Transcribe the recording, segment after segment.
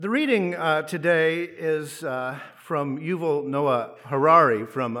The reading today is from Yuval Noah Harari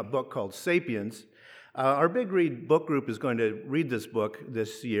from a book called *Sapiens*. Our Big Read book group is going to read this book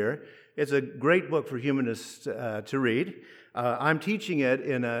this year. It's a great book for humanists to read. I'm teaching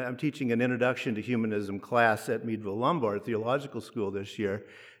an Introduction to Humanism class at Meadville Lombard Theological School this year,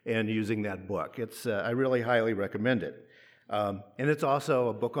 and using that book. I really highly recommend it. And it's also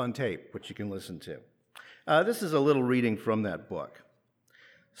a book on tape, which you can listen to. This is a little reading from that book.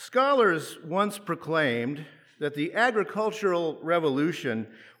 Scholars once proclaimed that the agricultural revolution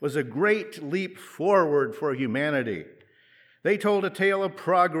was a great leap forward for humanity. They told a tale of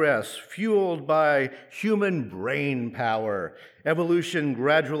progress fueled by human brain power. Evolution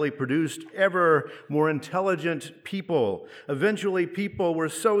gradually produced ever more intelligent people. Eventually, people were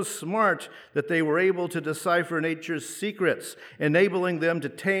so smart that they were able to decipher nature's secrets, enabling them to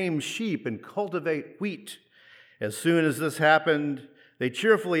tame sheep and cultivate wheat. As soon as this happened, they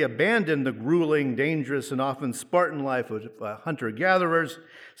cheerfully abandoned the grueling, dangerous, and often Spartan life of hunter-gatherers,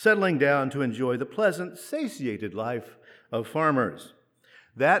 settling down to enjoy the pleasant, satiated life of farmers.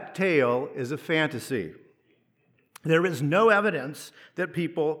 That tale is a fantasy. There is no evidence that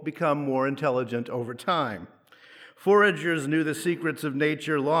people become more intelligent over time. Foragers knew the secrets of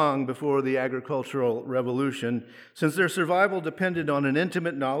nature long before the agricultural revolution, since their survival depended on an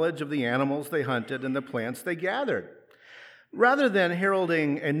intimate knowledge of the animals they hunted and the plants they gathered. Rather than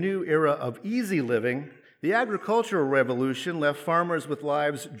heralding a new era of easy living, the agricultural revolution left farmers with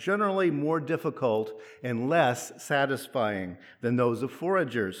lives generally more difficult and less satisfying than those of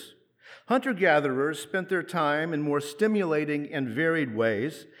foragers. Hunter-gatherers spent their time in more stimulating and varied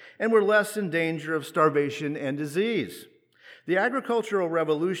ways and were less in danger of starvation and disease. The agricultural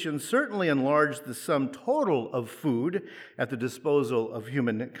revolution certainly enlarged the sum total of food at the disposal of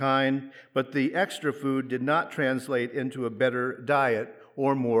humankind, but the extra food did not translate into a better diet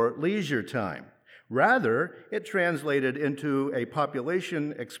or more leisure time. Rather, it translated into a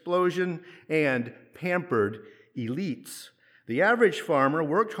population explosion and pampered elites. The average farmer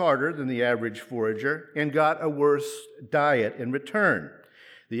worked harder than the average forager and got a worse diet in return.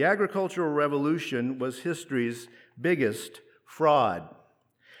 The agricultural revolution was history's biggest fraud.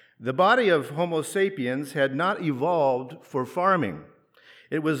 The body of Homo sapiens had not evolved for farming.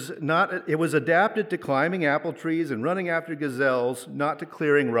 It was adapted to climbing apple trees and running after gazelles, not to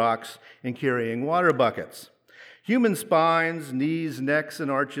clearing rocks and carrying water buckets. Human spines, knees, necks,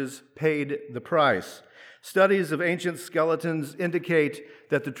 and arches paid the price. Studies of ancient skeletons indicate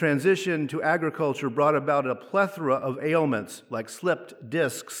that the transition to agriculture brought about a plethora of ailments like slipped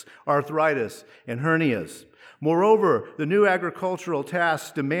discs, arthritis, and hernias. Moreover, the new agricultural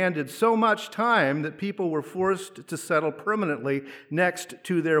tasks demanded so much time that people were forced to settle permanently next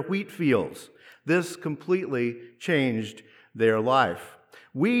to their wheat fields. This completely changed their life.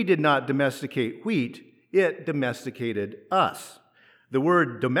 We did not domesticate wheat, it domesticated us. The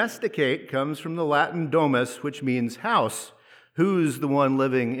word domesticate comes from the Latin domus, which means house. Who's the one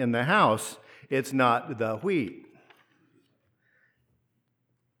living in the house? It's not the wheat.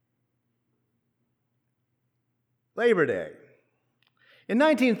 Labor Day. In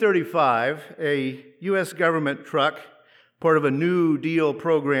 1935, a U.S. government truck, part of a New Deal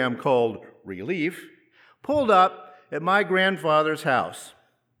program called Relief, pulled up at my grandfather's house.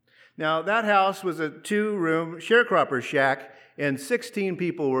 Now, that house was a 2-room sharecropper shack, and 16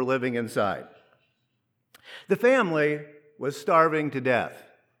 people were living inside. The family was starving to death.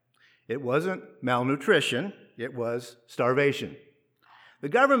 It wasn't malnutrition, it was starvation. The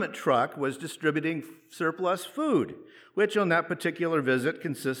government truck was distributing surplus food, which on that particular visit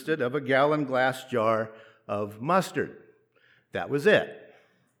consisted of a gallon glass jar of mustard. That was it.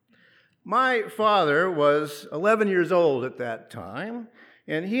 My father was 11 years old at that time,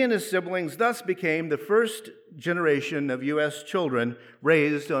 and he and his siblings thus became the first generation of U.S. children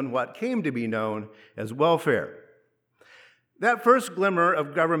raised on what came to be known as welfare. That first glimmer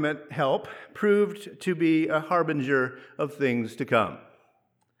of government help proved to be a harbinger of things to come.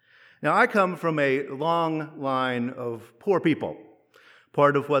 Now, I come from a long line of poor people,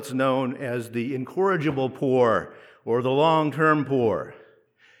 part of what's known as the incorrigible poor or the long-term poor.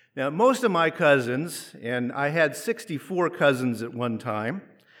 Now, most of my cousins, and I had 64 cousins at one time,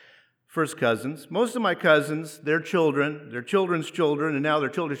 first cousins, most of my cousins, their children, their children's children, and now their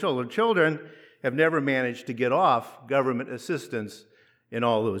children's children have never managed to get off government assistance in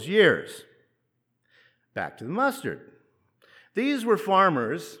all those years. Back to the mustard. These were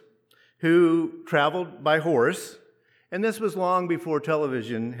farmers who traveled by horse, and this was long before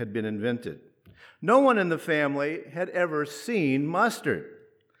television had been invented. No one in the family had ever seen mustard.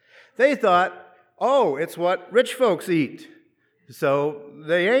 They thought, oh, it's what rich folks eat. So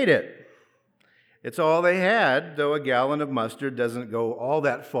they ate it. It's all they had, though a gallon of mustard doesn't go all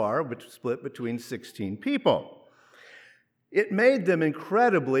that far, which split between 16 people. It made them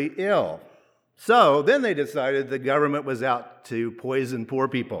incredibly ill. So then they decided the government was out to poison poor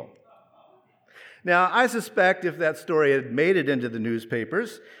people. Now, I suspect if that story had made it into the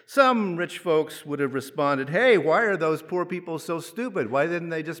newspapers, some rich folks would have responded, "Hey, why are those poor people so stupid? Why didn't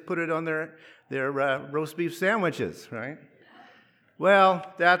they just put it on their roast beef sandwiches," right?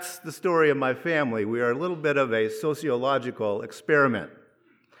 Well, that's the story of my family. We are a little bit of a sociological experiment.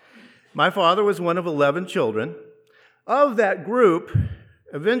 My father was one of 11 children. Of that group,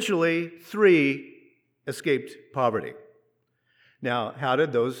 eventually 3 escaped poverty. Now, how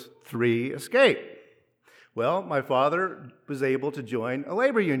did those 3 escape? Well, my father was able to join a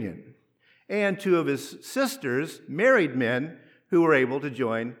labor union, and 2 of his sisters married men who were able to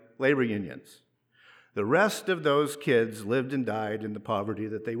join labor unions. The rest of those kids lived and died in the poverty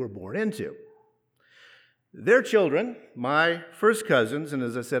that they were born into. Their children, my first cousins, and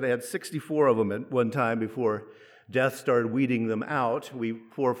as I said, I had 64 of them at one time before death started weeding them out. We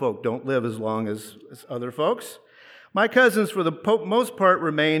poor folk don't live as long as other folks. My cousins, for the most part,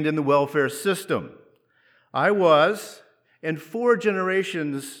 remained in the welfare system. I was, and 4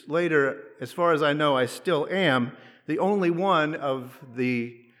 generations later, as far as I know, I still am, the only one of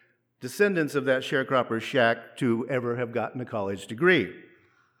the descendants of that sharecropper's shack to ever have gotten a college degree.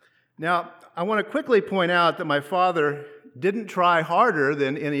 Now, I want to quickly point out that my father didn't try harder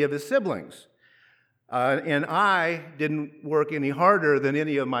than any of his siblings. And I didn't work any harder than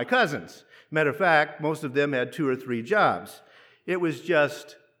any of my cousins. Matter of fact, most of them had 2 or 3 jobs. It was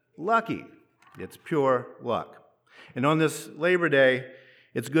just lucky. It's pure luck. And on this Labor Day,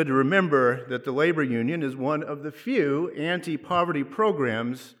 it's good to remember that the labor union is one of the few anti-poverty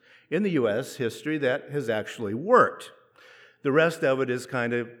programs in the U.S. history that has actually worked. The rest of it is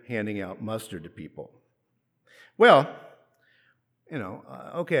kind of handing out mustard to people. Well,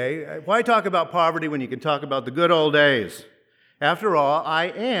 okay, why talk about poverty when you can talk about the good old days? After all, I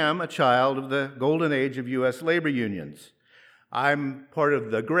am a child of the golden age of U.S. labor unions. I'm part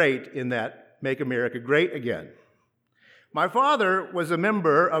of the great in that Make America Great Again. My father was a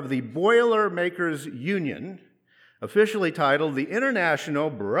member of the Boilermakers Union, officially titled the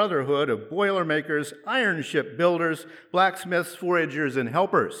International Brotherhood of Boilermakers, Iron Ship Builders, Blacksmiths, Foragers, and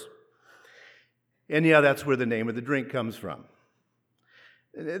Helpers. And yeah, that's where the name of the drink comes from.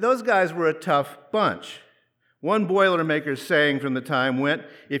 Those guys were a tough bunch. One Boilermaker's saying from the time went,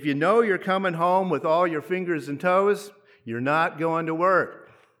 "If you know you're coming home with all your fingers and toes, you're not going to work."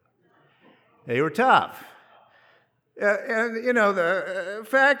 They were tough. The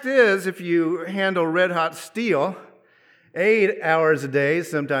fact is, if you handle red-hot steel 8 hours a day,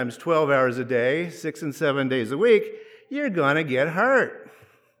 sometimes 12 hours a day, 6 and 7 days a week, you're going to get hurt,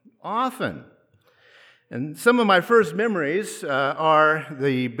 often. And some of my first memories are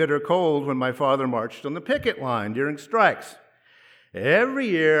the bitter cold when my father marched on the picket line during strikes. Every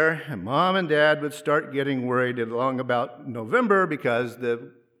year, Mom and Dad would start getting worried along about November because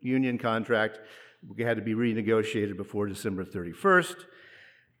the union contract had to be renegotiated before December 31st.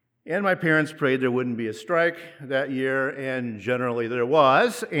 And my parents prayed there wouldn't be a strike that year, and generally there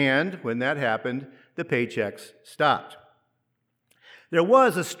was. And when that happened, the paychecks stopped. There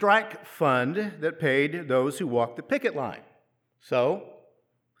was a strike fund that paid those who walked the picket line. So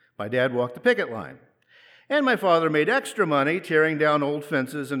my dad walked the picket line. And my father made extra money tearing down old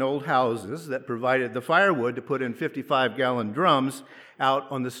fences and old houses that provided the firewood to put in 55-gallon drums out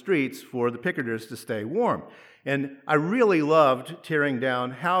on the streets for the picketers to stay warm. And I really loved tearing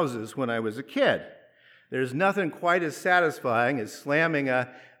down houses when I was a kid. There's nothing quite as satisfying as slamming a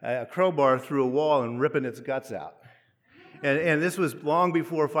crowbar through a wall and ripping its guts out. And this was long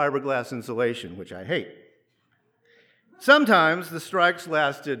before fiberglass insulation, which I hate. Sometimes the strikes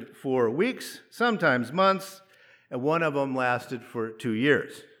lasted for weeks, sometimes months, and one of them lasted for 2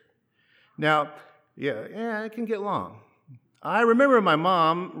 years. Now, it can get long. I remember my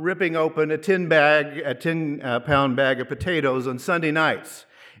mom ripping open a 10-pound bag of potatoes on Sunday nights,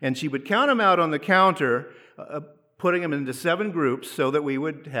 and she would count them out on the counter, putting them into 7 groups so that we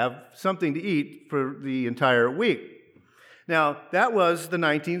would have something to eat for the entire week. Now, that was the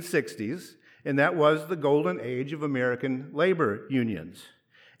 1960s, and that was the golden age of American labor unions.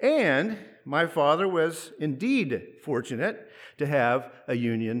 And my father was indeed fortunate to have a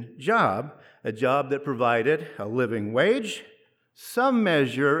union job, a job that provided a living wage, some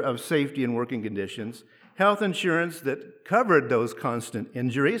measure of safety and working conditions, health insurance that covered those constant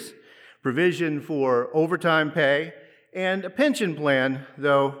injuries, provision for overtime pay, and a pension plan,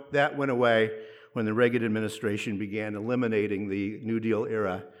 though that went away when the Reagan administration began eliminating the New Deal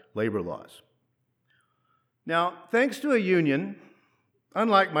era labor laws. Now, thanks to a union,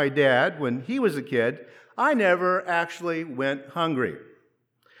 unlike my dad, when he was a kid, I never actually went hungry.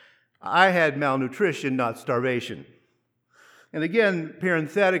 I had malnutrition, not starvation. And again,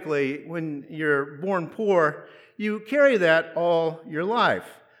 parenthetically, when you're born poor, you carry that all your life.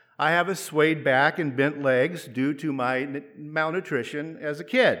 I have a swayed back and bent legs due to my malnutrition as a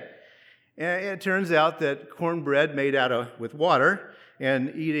kid. And it turns out that cornbread made with water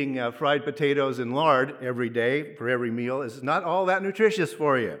and eating fried potatoes and lard every day for every meal is not all that nutritious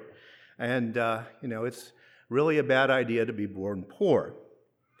for you. And, it's really a bad idea to be born poor.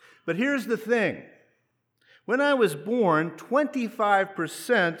 But here's the thing. When I was born,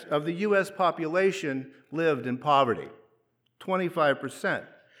 25% of the U.S. population lived in poverty. 25%.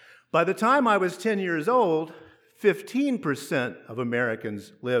 By the time I was 10 years old, 15% of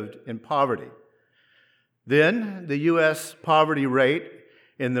Americans lived in poverty. Then the U.S. poverty rate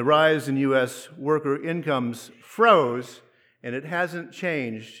and the rise in U.S. worker incomes froze, and it hasn't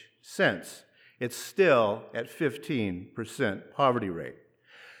changed since. It's still at 15% poverty rate.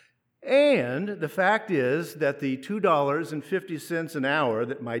 And the fact is that the $2.50 an hour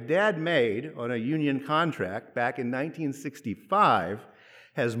that my dad made on a union contract back in 1965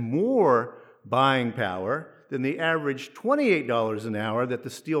 has more buying power than the average $28 an hour that the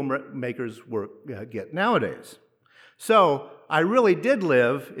steel makers get nowadays. So I really did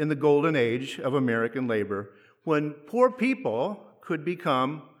live in the golden age of American labor when poor people could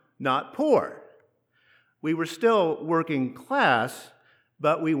become not poor. We were still working class,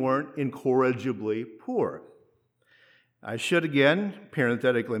 but we weren't incorrigibly poor. I should again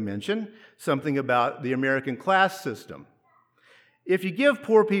parenthetically mention something about the American class system. If you give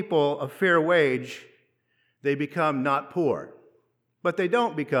poor people a fair wage, they become not poor, but they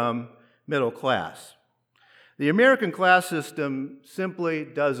don't become middle class. The American class system simply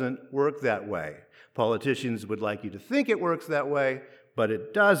doesn't work that way. Politicians would like you to think it works that way, but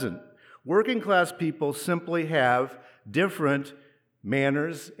it doesn't. Working class people simply have different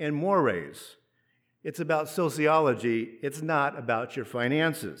manners and mores. It's about sociology. It's not about your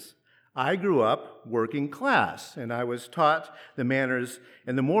finances. I grew up working class, and I was taught the manners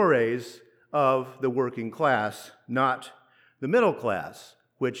and the mores of the working class, not the middle class,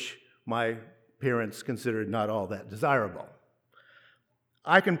 which my parents considered not all that desirable.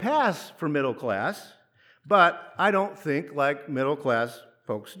 I can pass for middle class, but I don't think like middle class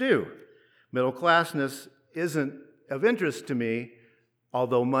folks do. Middle classness isn't of interest to me,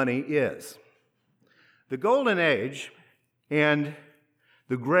 although money is. The golden age and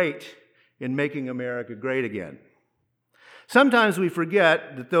the great in making America great again. Sometimes we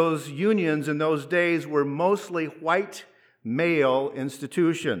forget that those unions in those days were mostly white male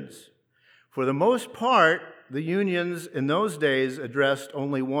institutions. For the most part, the unions in those days addressed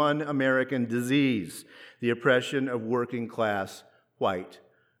only one American disease, the oppression of working class white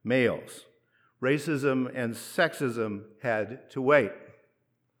males. Racism and sexism had to wait.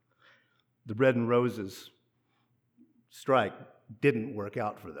 The Bread and Roses strike didn't work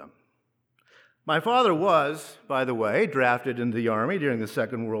out for them. My father was, by the way, drafted into the Army during the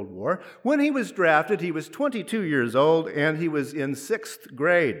Second World War. When he was drafted, he was 22 years old, and he was in 6th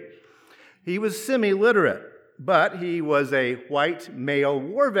grade. He was semi-literate, but he was a white male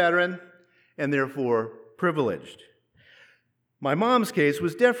war veteran and therefore privileged. My mom's case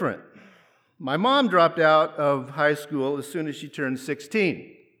was different. My mom dropped out of high school as soon as she turned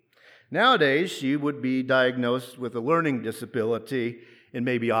 16. Nowadays, she would be diagnosed with a learning disability and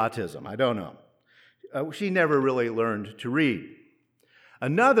maybe autism. I don't know. She never really learned to read.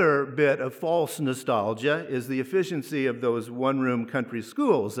 Another bit of false nostalgia is the efficiency of those one-room country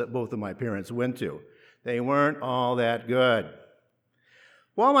schools that both of my parents went to. They weren't all that good.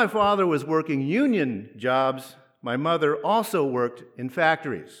 While my father was working union jobs, my mother also worked in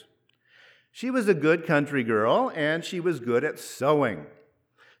factories. She was a good country girl, and she was good at sewing.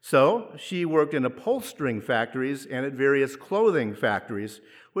 So she worked in upholstering factories and at various clothing factories,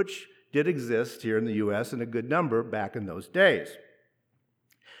 which did exist here in the U.S. in a good number back in those days.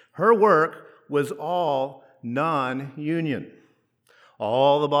 Her work was all non-union.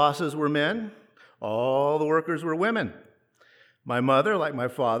 All the bosses were men. All the workers were women. My mother, like my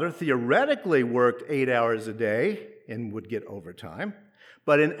father, theoretically worked 8 hours a day and would get overtime.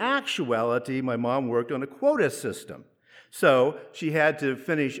 But in actuality, my mom worked on a quota system. So she had to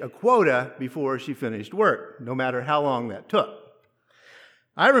finish a quota before she finished work, no matter how long that took.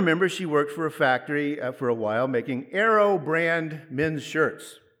 I remember she worked for a factory for a while making Aero brand men's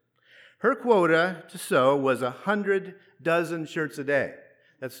shirts. Her quota to sew was 100 dozen shirts a day.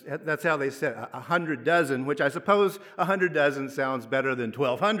 That's how they said 100 dozen, which I suppose 100 dozen sounds better than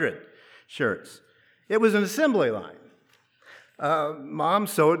 1,200 shirts. It was an assembly line. Mom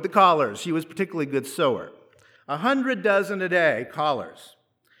sewed the collars. She was a particularly good sewer. 100 dozen a day, collars.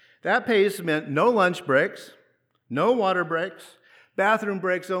 That pace meant no lunch breaks, no water breaks, bathroom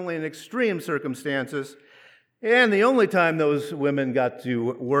breaks only in extreme circumstances, and the only time those women got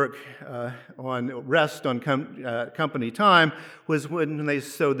to work on company time was when they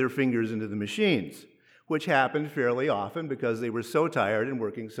sewed their fingers into the machines, which happened fairly often because they were so tired and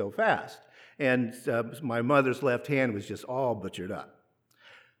working so fast. And my mother's left hand was just all butchered up.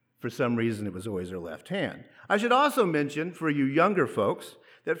 For some reason, it was always her left hand. I should also mention, for you younger folks,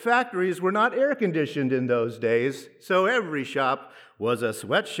 that factories were not air-conditioned in those days, so every shop was a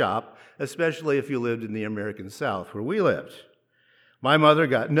sweatshop, especially if you lived in the American South, where we lived. My mother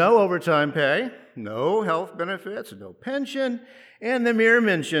got no overtime pay, no health benefits, no pension, and the mere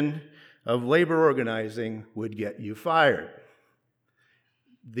mention of labor organizing would get you fired.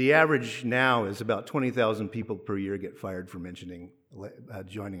 The average now is about 20,000 people per year get fired for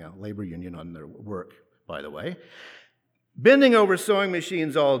joining a labor union on their work, by the way. Bending over sewing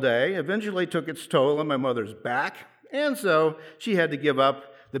machines all day eventually took its toll on my mother's back, and so she had to give up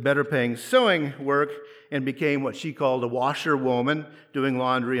the better-paying sewing work and became what she called a washerwoman, doing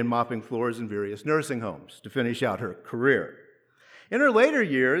laundry and mopping floors in various nursing homes to finish out her career. In her later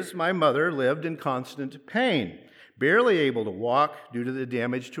years, my mother lived in constant pain, barely able to walk due to the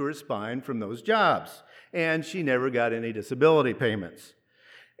damage to her spine from those jobs, and she never got any disability payments.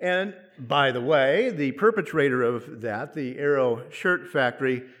 And by the way, the perpetrator of that, the Arrow Shirt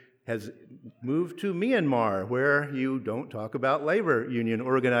Factory, has moved to Myanmar, where you don't talk about labor union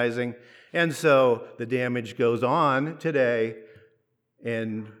organizing. And so the damage goes on today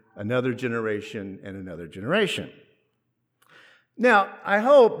in another generation and another generation. Now, I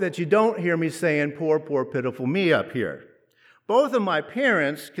hope that you don't hear me saying, poor, poor, pitiful me up here. Both of my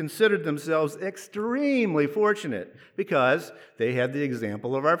parents considered themselves extremely fortunate because they had the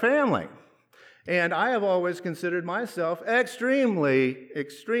example of our family. And I have always considered myself extremely,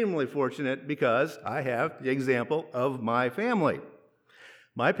 extremely fortunate because I have the example of my family.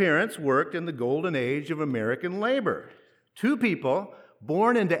 My parents worked in the golden age of American labor. Two people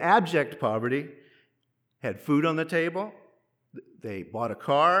born into abject poverty had food on the table, they bought a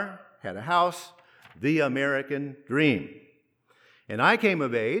car, had a house, the American dream. And I came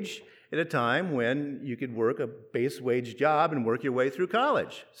of age at a time when you could work a base wage job and work your way through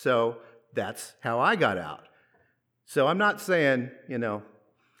college. So that's how I got out. So I'm not saying,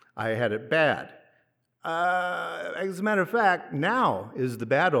 I had it bad. As a matter of fact, now is the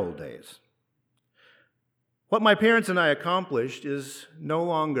bad old days. What my parents and I accomplished is no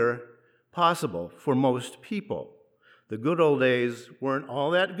longer possible for most people. The good old days weren't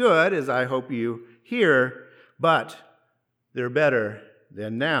all that good, as I hope you hear, but they're better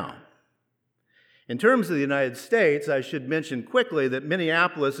than now. In terms of the United States, I should mention quickly that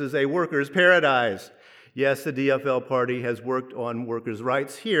Minneapolis is a workers' paradise. Yes, the DFL party has worked on workers'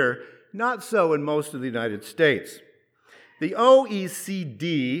 rights here, not so in most of the United States. The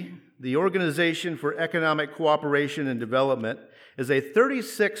OECD, the Organization for Economic Cooperation and Development, is a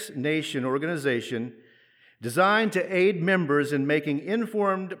 36-nation organization designed to aid members in making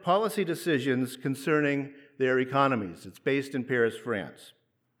informed policy decisions concerning their economies. It's based in Paris, France.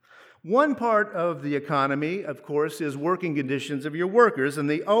 One part of the economy, of course, is working conditions of your workers, and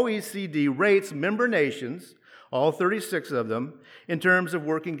the OECD rates member nations, all 36 of them, in terms of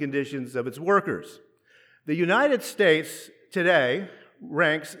working conditions of its workers. The United States today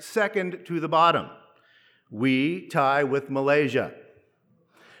ranks second to the bottom. We tie with Malaysia.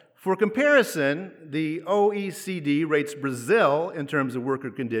 For comparison, the OECD rates Brazil in terms of worker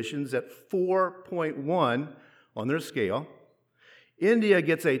conditions at 4.1 on their scale. India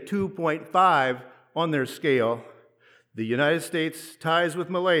gets a 2.5 on their scale. The United States ties with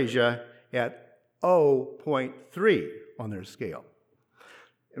Malaysia at 0.3 on their scale.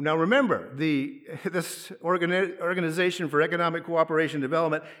 Now remember, this Organization for Economic Cooperation and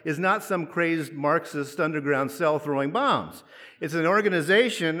Development is not some crazed Marxist underground cell throwing bombs. It's an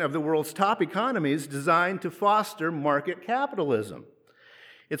organization of the world's top economies designed to foster market capitalism.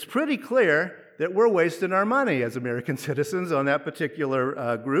 It's pretty clear that we're wasting our money as American citizens on that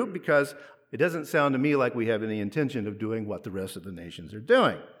particular group because it doesn't sound to me like we have any intention of doing what the rest of the nations are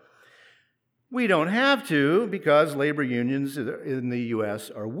doing. We don't have to because labor unions in the U.S.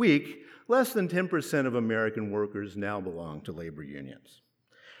 are weak. Less than 10% of American workers now belong to labor unions.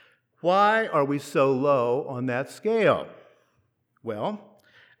 Why are we so low on that scale? Well,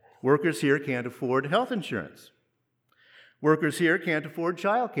 workers here can't afford health insurance. Workers here can't afford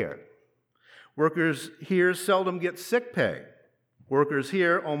childcare. Workers here seldom get sick pay. Workers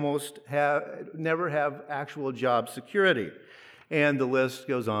here almost never have actual job security. And the list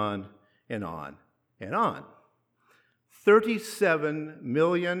goes on and on and on. 37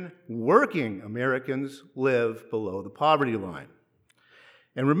 million working Americans live below the poverty line.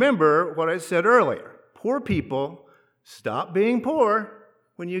 And remember what I said earlier. Poor people stop being poor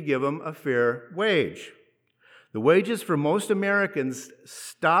when you give them a fair wage. The wages for most Americans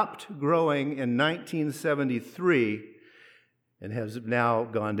stopped growing in 1973 and has now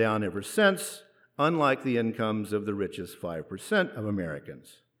gone down ever since, unlike the incomes of the richest 5% of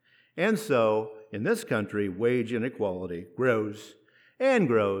Americans. And so, in this country, wage inequality grows and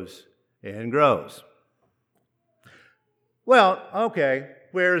grows and grows. Well, okay,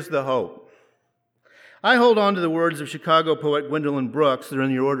 where's the hope? I hold on to the words of Chicago poet Gwendolyn Brooks. They're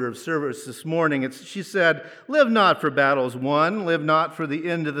in the order of service this morning. She said, "Live not for battles won, live not for the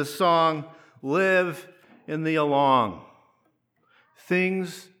end of the song, live in the along."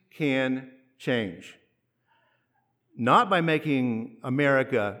 Things can change. Not by making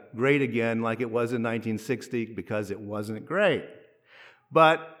America great again like it was in 1960, because it wasn't great.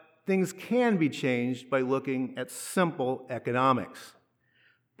 But things can be changed by looking at simple economics.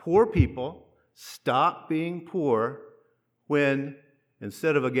 Poor people stop being poor when,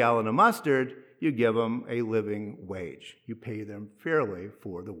 instead of a gallon of mustard, you give them a living wage. You pay them fairly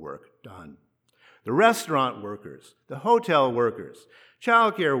for the work done. The restaurant workers, the hotel workers,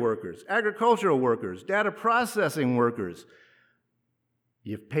 childcare workers, agricultural workers, data processing workers,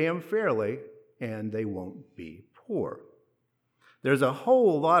 you pay them fairly and they won't be poor. There's a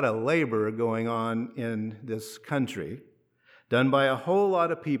whole lot of labor going on in this country, done by a whole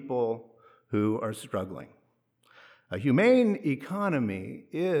lot of people who are struggling. A humane economy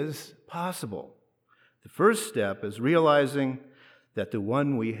is possible. The first step is realizing that the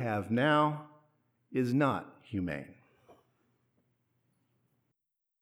one we have now is not humane.